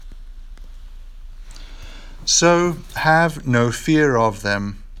So have no fear of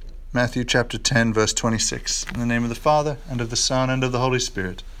them. Matthew chapter 10, verse 26. In the name of the Father, and of the Son, and of the Holy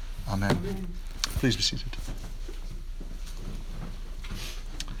Spirit. Amen. Please be seated.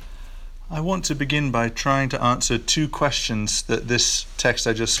 I want to begin by trying to answer two questions that this text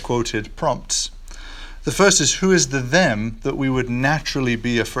I just quoted prompts. The first is, who is the them that we would naturally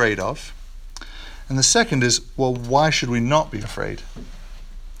be afraid of? And the second is, well, why should we not be afraid?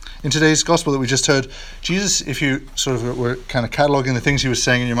 In today's gospel that we just heard, Jesus, if you sort of were kind of cataloging the things he was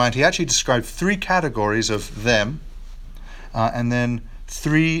saying in your mind, he actually described three categories of them, and then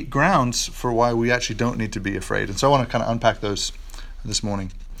three grounds for why we actually don't need to be afraid. And so I want to kind of unpack those this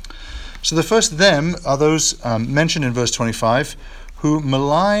morning. So the first them are those mentioned in verse 25, who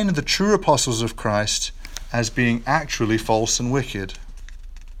malign the true apostles of Christ as being actually false and wicked.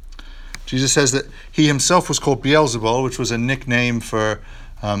 Jesus says that he himself was called Beelzebul, which was a nickname for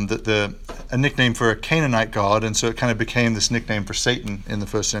a nickname for a Canaanite god, and so it kind of became this nickname for Satan in the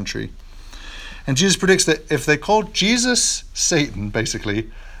first century. And Jesus predicts that if they called Jesus Satan,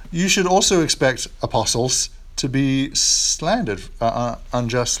 basically, you should also expect apostles to be slandered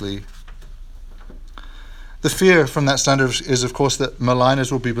unjustly. The fear from that slander is, of course, that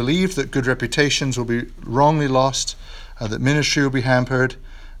maligners will be believed, that good reputations will be wrongly lost, that ministry will be hampered,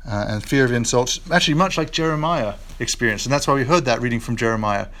 and fear of insults, actually much like Jeremiah experienced. And that's why we heard that reading from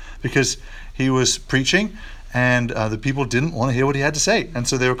Jeremiah, because he was preaching and the people didn't want to hear what he had to say. And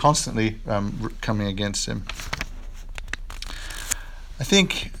so they were constantly coming against him. I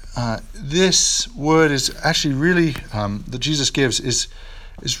think this word is actually really, that Jesus gives, is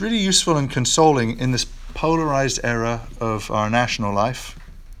really useful and consoling in this polarized era of our national life.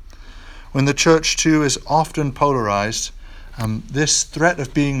 When the church too is often polarized, this threat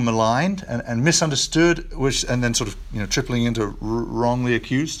of being maligned and misunderstood, and then sort of tripling into wrongly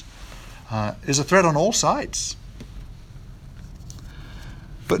accused, is a threat on all sides.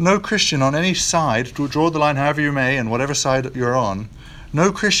 But no Christian on any side, to draw the line however you may, and whatever side you're on,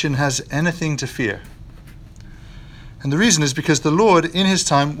 no Christian has anything to fear. And the reason is because the Lord, in his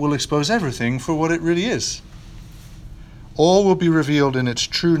time, will expose everything for what it really is. All will be revealed in its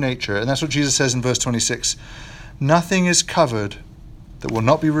true nature. And that's what Jesus says in verse 26. Nothing is covered that will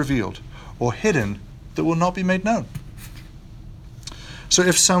not be revealed, or hidden that will not be made known. So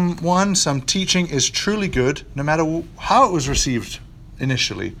if some teaching is truly good, no matter how it was received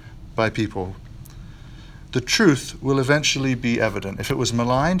initially by people, the truth will eventually be evident. If it was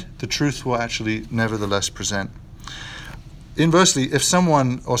maligned, the truth will actually nevertheless present. Inversely, if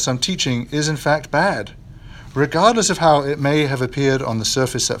someone or some teaching is in fact bad, regardless of how it may have appeared on the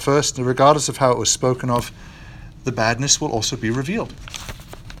surface at first, and regardless of how it was spoken of, the badness will also be revealed.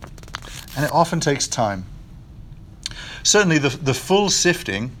 And it often takes time. Certainly the full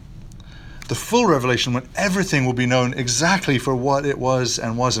sifting, the full revelation, when everything will be known exactly for what it was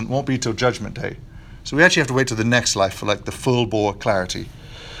and wasn't, won't be till Judgment Day. So we actually have to wait till the next life for the full bore clarity.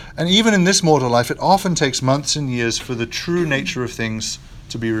 And even in this mortal life, it often takes months and years for the true nature of things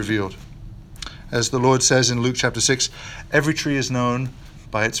to be revealed. As the Lord says in Luke chapter 6, every tree is known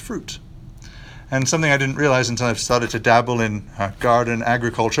by its fruit. And something I didn't realize until I've started to dabble in garden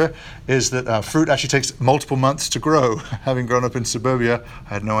agriculture is that fruit actually takes multiple months to grow. Having grown up in suburbia,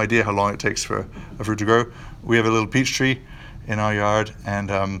 I had no idea how long it takes for a fruit to grow. We have a little peach tree in our yard,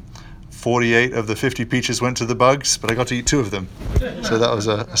 and 48 of the 50 peaches went to the bugs, but I got to eat 2 of them. So that was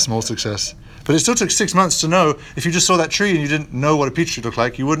a small success. But it still took 6 months to know. If you just saw that tree and you didn't know what a peach tree looked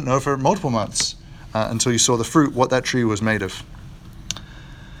like, you wouldn't know for multiple months until you saw the fruit, what that tree was made of.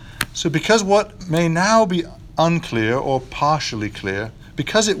 So because what may now be unclear or partially clear,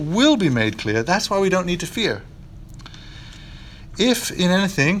 because it will be made clear, that's why we don't need to fear. If in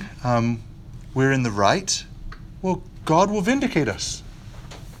anything we're in the right, well, God will vindicate us.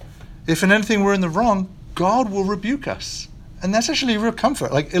 If in anything we're in the wrong, God will rebuke us. And that's actually a real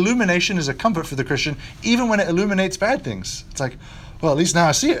comfort. Illumination is a comfort for the Christian, even when it illuminates bad things. It's like, well, at least now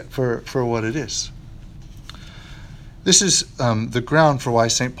I see it for what it is. This is the ground for why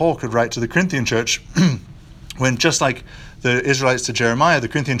St. Paul could write to the Corinthian church when, just like the Israelites to Jeremiah, the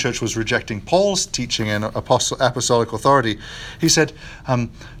Corinthian church was rejecting Paul's teaching and apostolic authority. He said,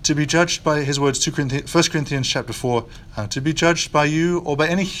 to be judged by his words, 1 Corinthians chapter 4, to be judged by you or by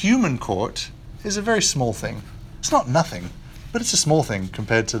any human court is a very small thing. It's not nothing, but it's a small thing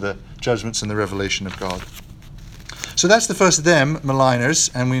compared to the judgments and the revelation of God. So that's the first them, maligners,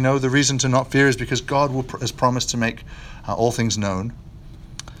 and we know the reason to not fear is because God has promised to make all things known.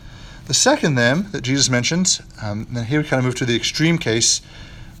 The second them that Jesus mentions, and here we kind of move to the extreme case,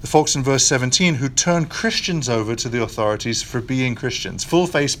 the folks in verse 17 who turn Christians over to the authorities for being Christians,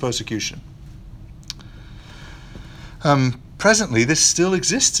 full-face persecution. Presently, this still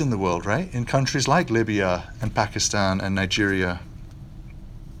exists in the world, right? In countries like Libya and Pakistan and Nigeria.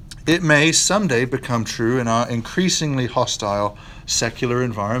 It may someday become true in our increasingly hostile secular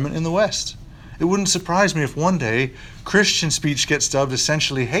environment in the West. It wouldn't surprise me if one day Christian speech gets dubbed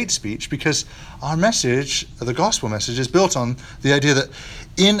essentially hate speech, because our message, the gospel message, is built on the idea that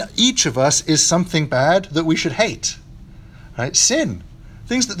in each of us is something bad that we should hate. Right? Sin.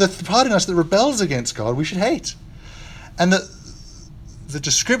 Things that the part in us that rebels against God, we should hate. And the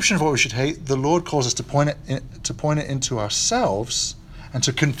description of what we should hate, the Lord calls us to point it into ourselves and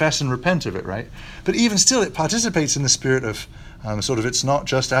to confess and repent of it, right? But even still, it participates in the spirit of it's not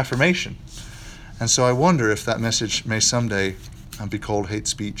just affirmation. And so I wonder if that message may someday be called hate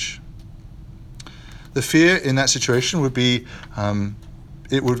speech. The fear in that situation would be,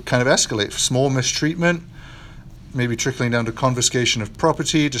 it would kind of escalate. Small mistreatment, maybe trickling down to confiscation of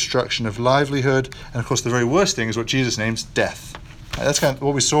property, destruction of livelihood, and of course the very worst thing is what Jesus names death. That's kind of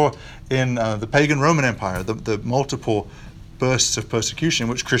what we saw in the pagan Roman Empire, the multiple bursts of persecution in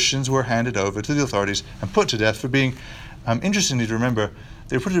which Christians were handed over to the authorities and put to death for being, interestingly to remember,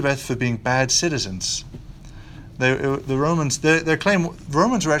 they were put to death for being bad citizens. The Romans, their claim,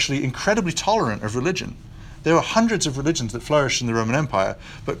 Romans were actually incredibly tolerant of religion. There were hundreds of religions that flourished in the Roman Empire,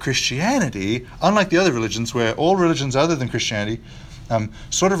 but Christianity, unlike the other religions, where all religions other than Christianity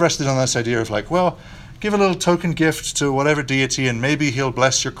sort of rested on this idea of like, well, give a little token gift to whatever deity and maybe he'll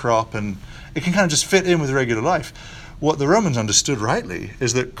bless your crop, and it can kind of just fit in with regular life. What the Romans understood rightly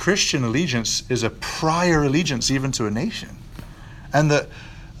is that Christian allegiance is a prior allegiance even to a nation, and that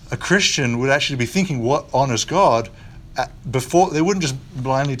a Christian would actually be thinking what honors God before they wouldn't just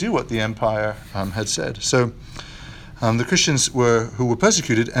blindly do what the empire had said. So the Christians who were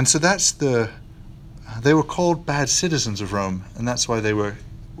persecuted, and so they were called bad citizens of Rome, and that's why they were,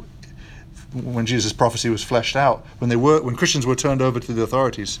 when Jesus' prophecy was fleshed out, when Christians were turned over to the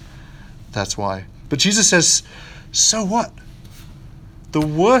authorities, that's why. But Jesus says, so what? The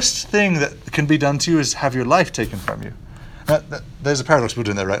worst thing that can be done to you is have your life taken from you. There's a paradox built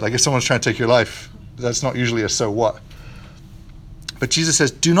in there, right? Like if someone's trying to take your life, that's not usually a so what. But Jesus says,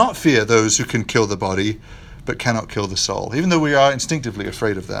 do not fear those who can kill the body, but cannot kill the soul, even though we are instinctively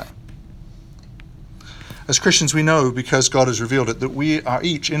afraid of that. As Christians, we know, because God has revealed it, that we are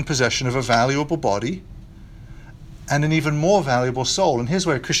each in possession of a valuable body and an even more valuable soul. And here's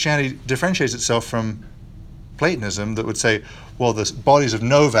where Christianity differentiates itself from Platonism, that would say, well, the body is of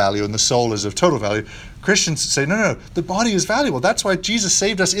no value and the soul is of total value. Christians say, no, the body is valuable. That's why Jesus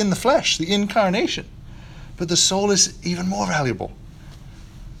saved us in the flesh, the incarnation. But the soul is even more valuable.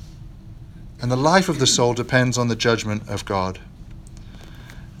 And the life of the soul depends on the judgment of God.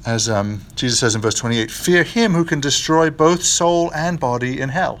 As Jesus says in verse 28, fear him who can destroy both soul and body in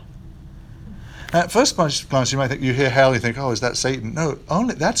hell. Now, at first glance, you might think, you hear hell, you think, oh, is that Satan? No,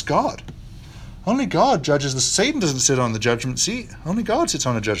 that's God. Only God judges. Satan doesn't sit on the judgment seat. Only God sits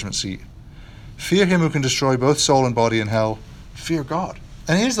on a judgment seat. Fear him who can destroy both soul and body in hell. Fear God.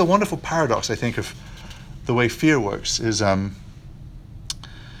 And here's the wonderful paradox, I think, of the way fear works, is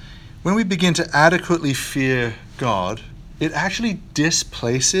when we begin to adequately fear God, it actually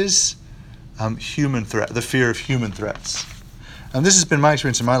displaces the fear of human threats. And this has been my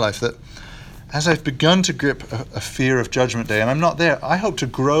experience in my life, that as I've begun to grip a fear of Judgment Day, and I'm not there, I hope to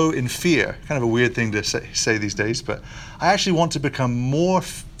grow in fear. Kind of a weird thing to say these days, but I actually want to become more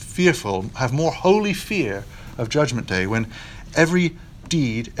fearful, have more holy fear of Judgment Day, when every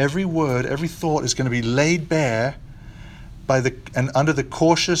deed, every word, every thought is going to be laid bare and under the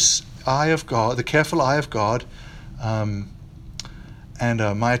cautious eye of God, the careful eye of God, and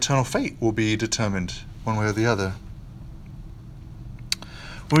my eternal fate will be determined one way or the other.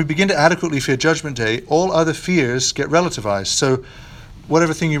 When we begin to adequately fear Judgment Day, all other fears get relativized. So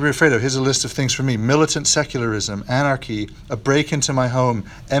whatever thing you're afraid of, here's a list of things for me: militant secularism, anarchy, a break into my home,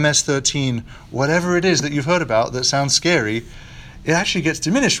 MS-13, whatever it is that you've heard about that sounds scary, it actually gets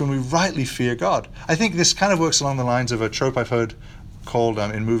diminished when we rightly fear God. I think this kind of works along the lines of a trope I've heard called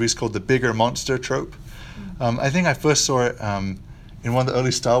in movies called the bigger monster trope. I think I first saw it in one of the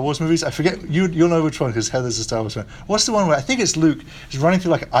early Star Wars movies. I forget, you'll know which one because Heather's a Star Wars fan. What's the one where I think it's Luke, he's running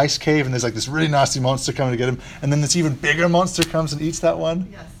through like an ice cave and there's like this really nasty monster coming to get him, and then this even bigger monster comes and eats that one?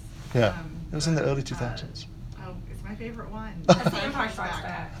 Yes. Yeah, it was in the early 2000s. It's my favorite one. Empire Strikes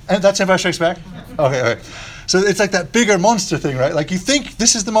Back. And that's Empire Strikes Back? Okay. So it's like that bigger monster thing, right? Like you think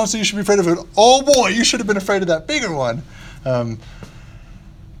this is the monster you should be afraid of, and oh boy, you should have been afraid of that bigger one.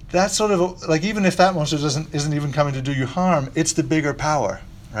 That's sort of like, even if that monster isn't even coming to do you harm, it's the bigger power,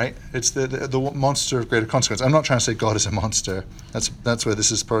 right? It's the monster of greater consequence. I'm not trying to say God is a monster. That's where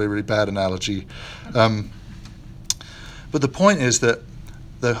this is probably a really bad analogy. But the point is that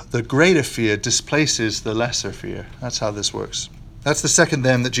the greater fear displaces the lesser fear. That's how this works. That's the second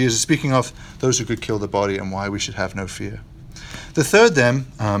them that Jesus is speaking of, those who could kill the body, and why we should have no fear. The third them,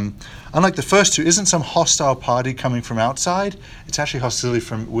 unlike the first two, isn't some hostile party coming from outside. It's actually hostility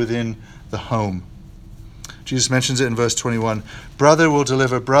from within the home. Jesus mentions it in verse 21. Brother will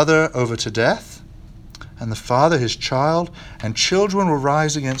deliver brother over to death, and the father his child, and children will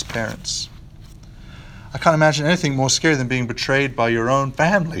rise against parents. I can't imagine anything more scary than being betrayed by your own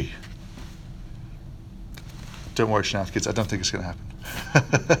family. Don't worry, Shanath kids, I don't think it's going to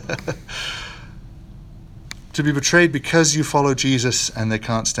happen. To be betrayed because you follow Jesus and they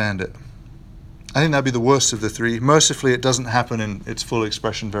can't stand it. I think that'd be the worst of the three. Mercifully, it doesn't happen in its full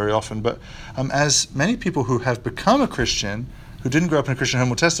expression very often, but as many people who have become a Christian, who didn't grow up in a Christian home,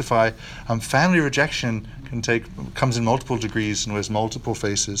 will testify, family rejection comes in multiple degrees and wears multiple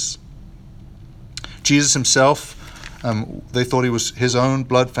faces. Jesus himself, they thought his own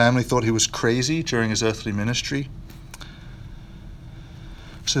blood family thought he was crazy during his earthly ministry.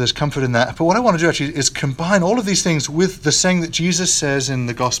 So there's comfort in that. But what I want to do actually is combine all of these things with the saying that Jesus says in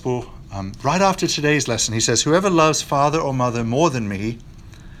the gospel right after today's lesson. He says, whoever loves father or mother more than me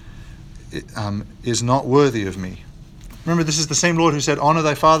is not worthy of me. Remember, this is the same Lord who said, honor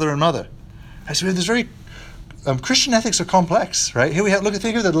thy father and mother. So there's very Christian ethics are complex, right? Here we have,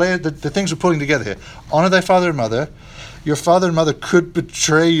 think of the things we're putting together here. Honor thy father and mother. Your father and mother could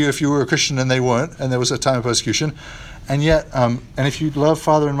betray you if you were a Christian and they weren't, and there was a time of persecution. And yet, and if you love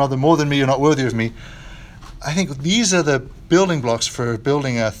father and mother more than me, you're not worthy of me. I think these are the building blocks for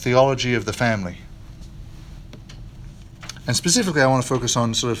building a theology of the family. And specifically, I want to focus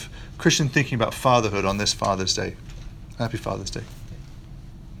on sort of Christian thinking about fatherhood on this Father's Day. Happy Father's Day.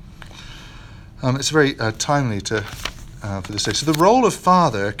 It's very timely for this day. So the role of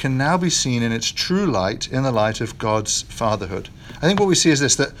father can now be seen in its true light, in the light of God's fatherhood. I think what we see is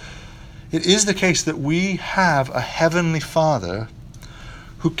this, that it is the case that we have a heavenly Father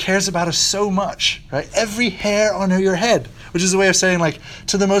who cares about us so much, right? Every hair on your head, which is a way of saying, like,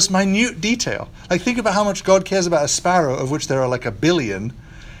 to the most minute detail. Like, think about how much God cares about a sparrow, of which there are like 1 billion,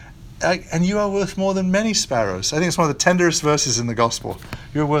 and you are worth more than many sparrows. I think it's one of the tenderest verses in the gospel.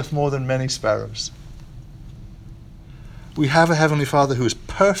 You're worth more than many sparrows. We have a heavenly Father who is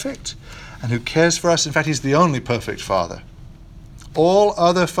perfect and who cares for us. In fact, he's the only perfect Father. All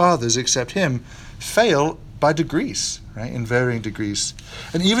other fathers except him fail by degrees, right, in varying degrees.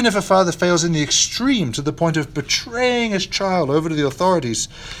 And even if a father fails in the extreme to the point of betraying his child over to the authorities,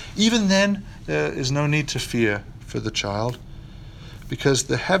 even then there is no need to fear for the child, because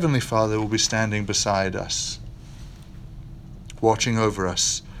the heavenly Father will be standing beside us, watching over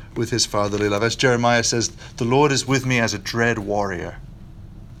us with his fatherly love. As Jeremiah says, the Lord is with me as a dread warrior.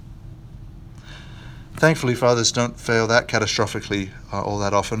 Thankfully, fathers don't fail that catastrophically all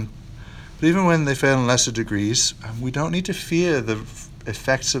that often. But even when they fail in lesser degrees, we don't need to fear the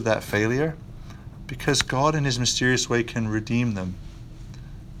effects of that failure, because God in his mysterious way can redeem them.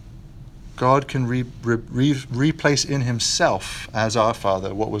 God can replace in himself as our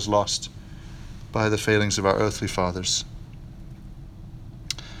Father what was lost by the failings of our earthly fathers.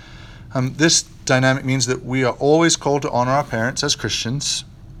 This dynamic means that we are always called to honor our parents as Christians,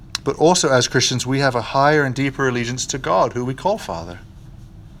 but also as Christians we have a higher and deeper allegiance to God, who we call Father.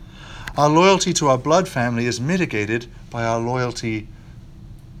 Our loyalty to our blood family is mitigated by our loyalty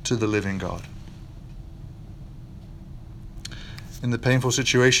to the living God. In the painful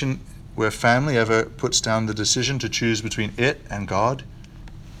situation where family ever puts down the decision to choose between it and God,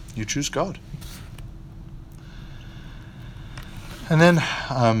 you choose God. And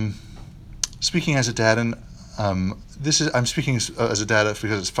then, speaking as a dad, and I'm speaking as a dad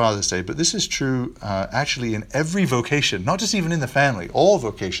because it's Father's Day, but this is true actually in every vocation, not just even in the family, all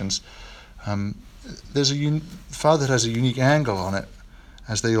vocations. There's fatherhood has a unique angle on it,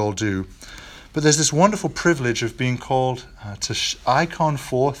 as they all do. But there's this wonderful privilege of being called to icon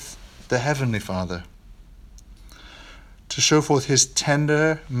forth the Heavenly Father, to show forth his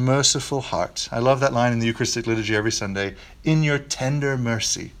tender, merciful heart. I love that line in the Eucharistic liturgy every Sunday, in your tender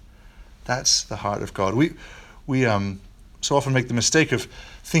mercy. That's the heart of God. We so often make the mistake of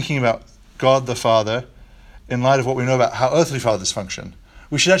thinking about God the Father in light of what we know about how earthly fathers function.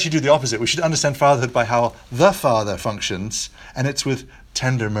 We should actually do the opposite. We should understand fatherhood by how the Father functions, and it's with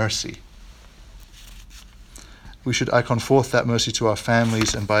tender mercy. We should icon forth that mercy to our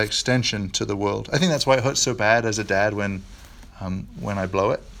families and by extension to the world. I think that's why it hurts so bad as a dad when I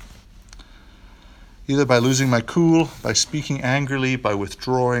blow it. Either by losing my cool, by speaking angrily, by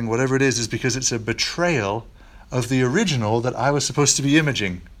withdrawing, whatever it is because it's a betrayal of the original that I was supposed to be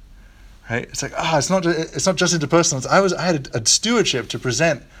imaging. right? It's like, it's not just interpersonal. I had a stewardship to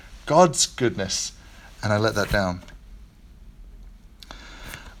present God's goodness, and I let that down.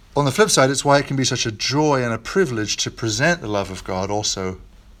 On the flip side, it's why it can be such a joy and a privilege to present the love of God also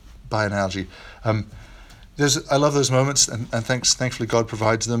by analogy. I love those moments, and thankfully God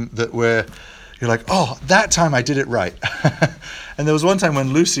provides them, that where you're like, oh, that time I did it right. And there was one time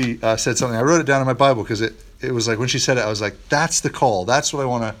when Lucy said something. I wrote it down in my Bible because it was like when she said it, I was like, that's the call. That's what I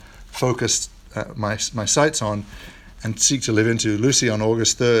want to focus my sights on and seek to live into. Lucy, on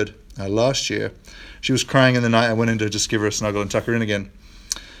August 3rd last year, she was crying in the night. I went in to just give her a snuggle and tuck her in again.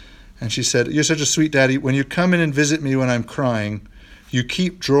 And she said, "You're such a sweet daddy. When you come in and visit me when I'm crying, you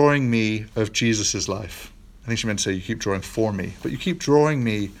keep drawing me of Jesus' life." I think she meant to say you keep drawing for me, but you keep drawing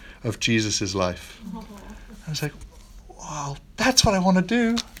me of Jesus' life. I was like, wow, that's what I want to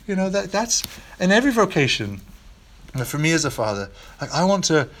do. You know, that's in every vocation. And for me as a father, like I want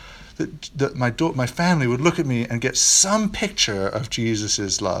to that my family would look at me and get some picture of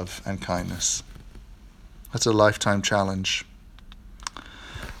Jesus' love and kindness. That's a lifetime challenge.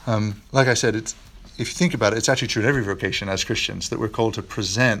 Like I said, if you think about it, it's actually true in every vocation as Christians that we're called to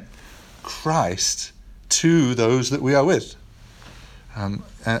present Christ to those that we are with,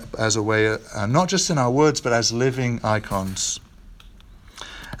 as a way, not just in our words, but as living icons.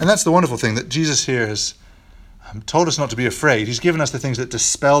 And that's the wonderful thing, that Jesus here has told us not to be afraid. He's given us the things that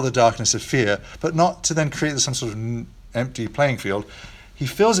dispel the darkness of fear, but not to then create some sort of empty playing field. He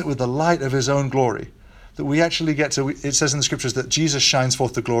fills it with the light of his own glory, that we actually get to, it says in the scriptures that Jesus shines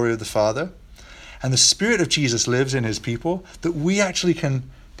forth the glory of the Father, and the Spirit of Jesus lives in his people, that we actually can,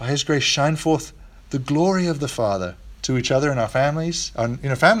 by his grace, shine forth the glory of the Father to each other and our families.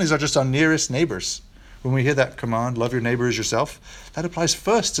 Families are just our nearest neighbors. When we hear that command, love your neighbor as yourself, that applies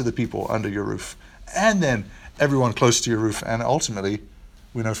first to the people under your roof, and then everyone close to your roof, and ultimately,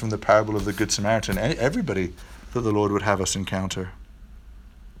 we know from the parable of the Good Samaritan, everybody that the Lord would have us encounter.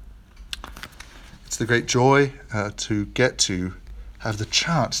 It's the great joy to get to have the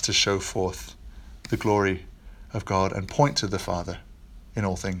chance to show forth the glory of God and point to the Father in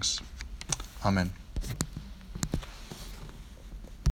all things. Amen.